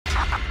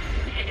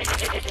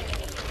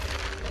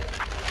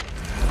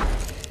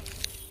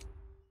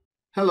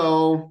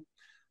Hello.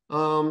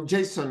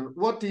 Jason,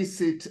 what is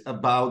it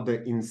about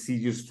the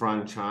Insidious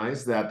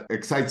franchise that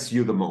excites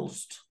you the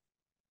most?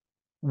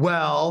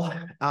 Well,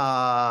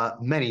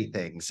 many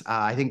things.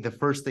 I think the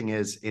first thing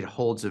is it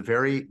holds a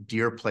very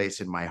dear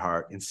place in my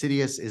heart.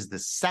 Insidious is the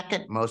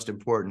second most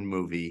important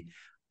movie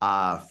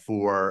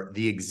for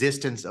the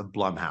existence of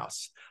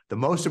Blumhouse. The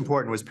most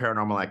important was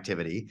Paranormal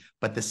Activity,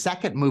 but the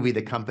second movie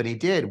the company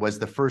did was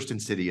the first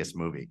Insidious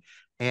movie.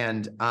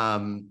 And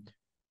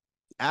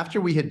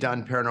after we had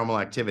done Paranormal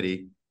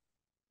Activity,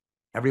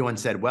 everyone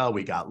said, well,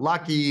 we got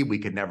lucky. We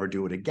could never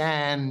do it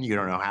again. You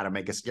don't know how to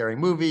make a scary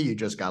movie. You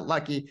just got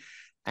lucky.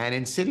 And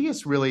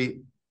Insidious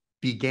really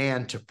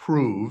began to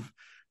prove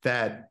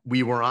that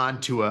we were on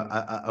to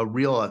a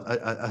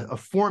real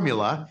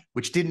formula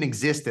which didn't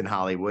exist in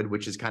Hollywood,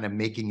 which is kind of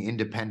making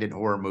independent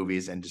horror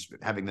movies and just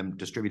having them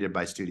distributed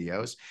by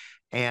studios.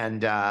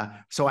 And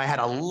so I had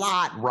a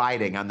lot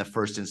riding on the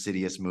first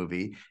Insidious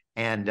movie,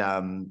 and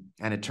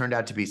it turned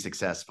out to be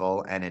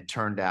successful, and it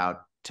turned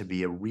out to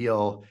be a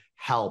real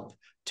help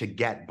to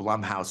get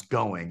Blumhouse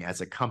going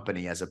as a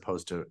company, as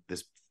opposed to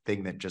this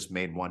thing that just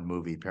made one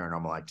movie,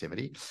 Paranormal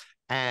Activity.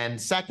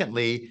 And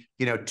secondly,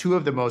 two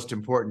of the most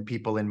important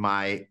people in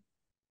my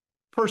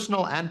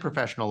personal and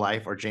professional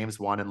life are James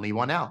Wan and Leigh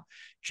Whannell.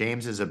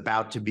 James is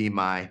about to be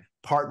my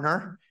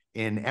partner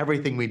in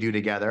everything we do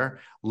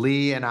together.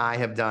 Leigh and I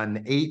have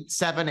done 8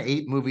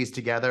 movies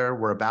together.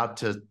 We're about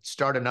to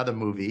start another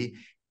movie,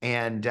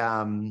 and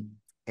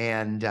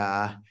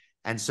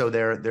so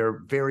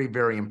they're very,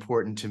 very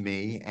important to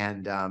me,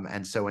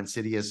 and so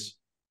Insidious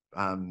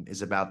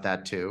is about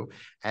that too.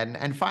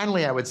 And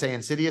finally, I would say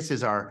Insidious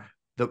is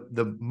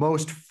the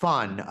most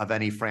fun of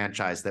any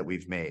franchise that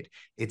we've made.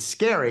 It's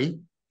scary.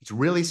 It's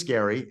really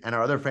scary. And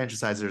our other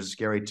franchises are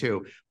scary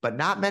too, but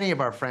not many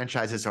of our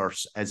franchises are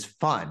as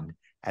fun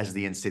as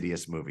the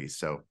Insidious movies.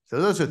 So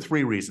those are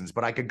 3 reasons,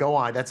 but I could go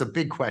on. That's a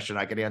big question.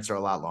 I could answer a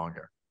lot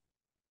longer.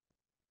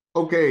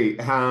 Okay,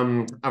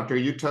 after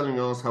you telling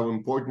us how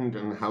important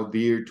and how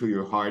dear to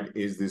your heart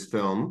is this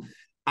film,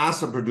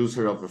 as a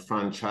producer of the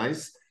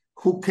franchise,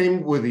 who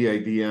came with the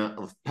idea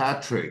of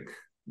Patrick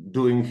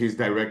doing his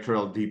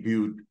directorial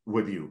debut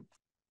with you?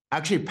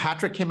 Actually,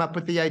 Patrick came up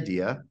with the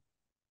idea,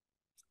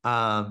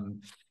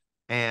 and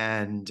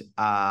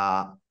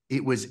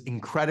it was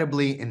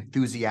incredibly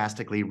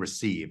enthusiastically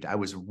received. I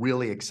was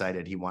really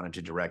excited he wanted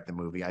to direct the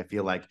movie. I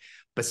feel like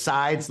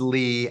besides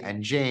Leigh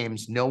and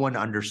James, no one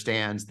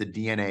understands the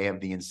DNA of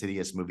the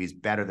Insidious movies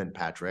better than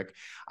Patrick.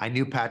 I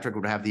knew Patrick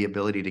would have the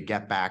ability to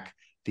get back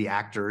the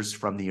actors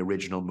from the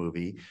original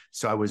movie.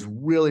 So I was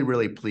really,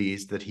 really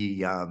pleased that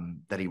he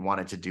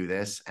wanted to do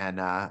this,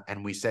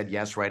 and we said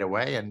yes right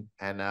away,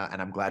 and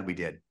I'm glad we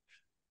did.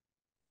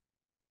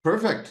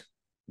 Perfect.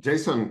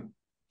 Jason,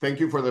 thank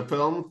you for the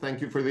film.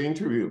 Thank you for the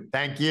interview.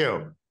 Thank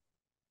you.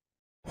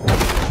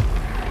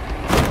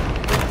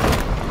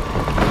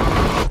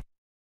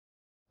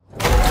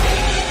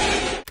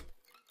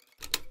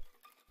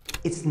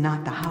 It's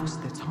not the house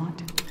that's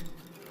haunted.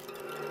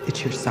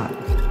 It's your son.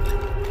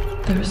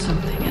 There's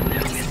something in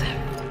there with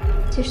him.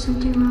 Is there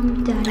something wrong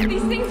with Daddy?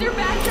 These things are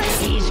bad for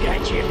me. He's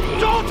got your pig.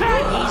 Dalton!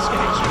 He's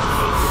got your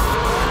pig.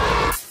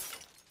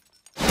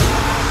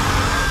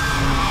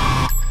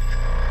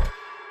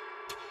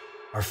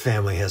 Our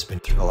family has been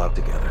through a lot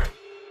together.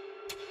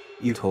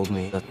 You told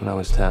me that when I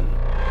was 10.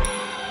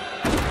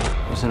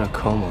 I was in a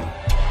coma,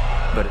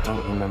 but I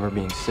don't remember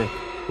being sick.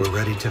 We're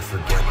ready to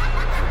forget.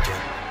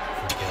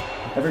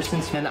 Ever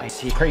since then, I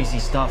see crazy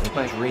stuff in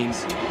my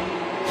dreams.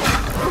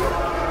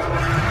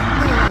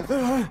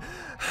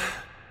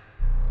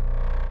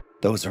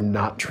 Those are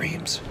not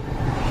dreams.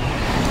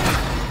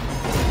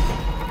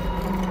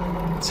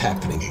 It's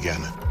happening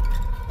again.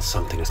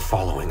 Something is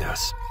following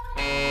us.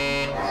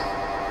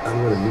 I'm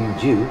going to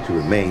need you to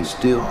remain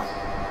still.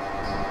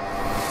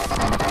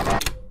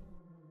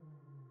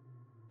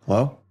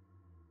 Hello?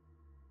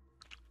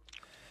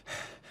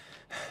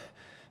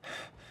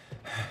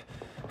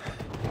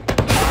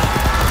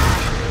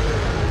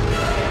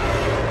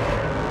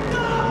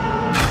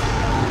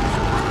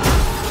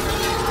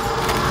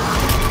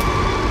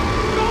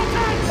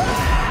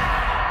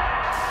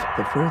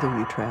 The further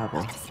you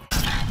travel,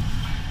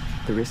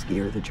 the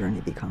riskier the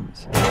journey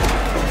becomes.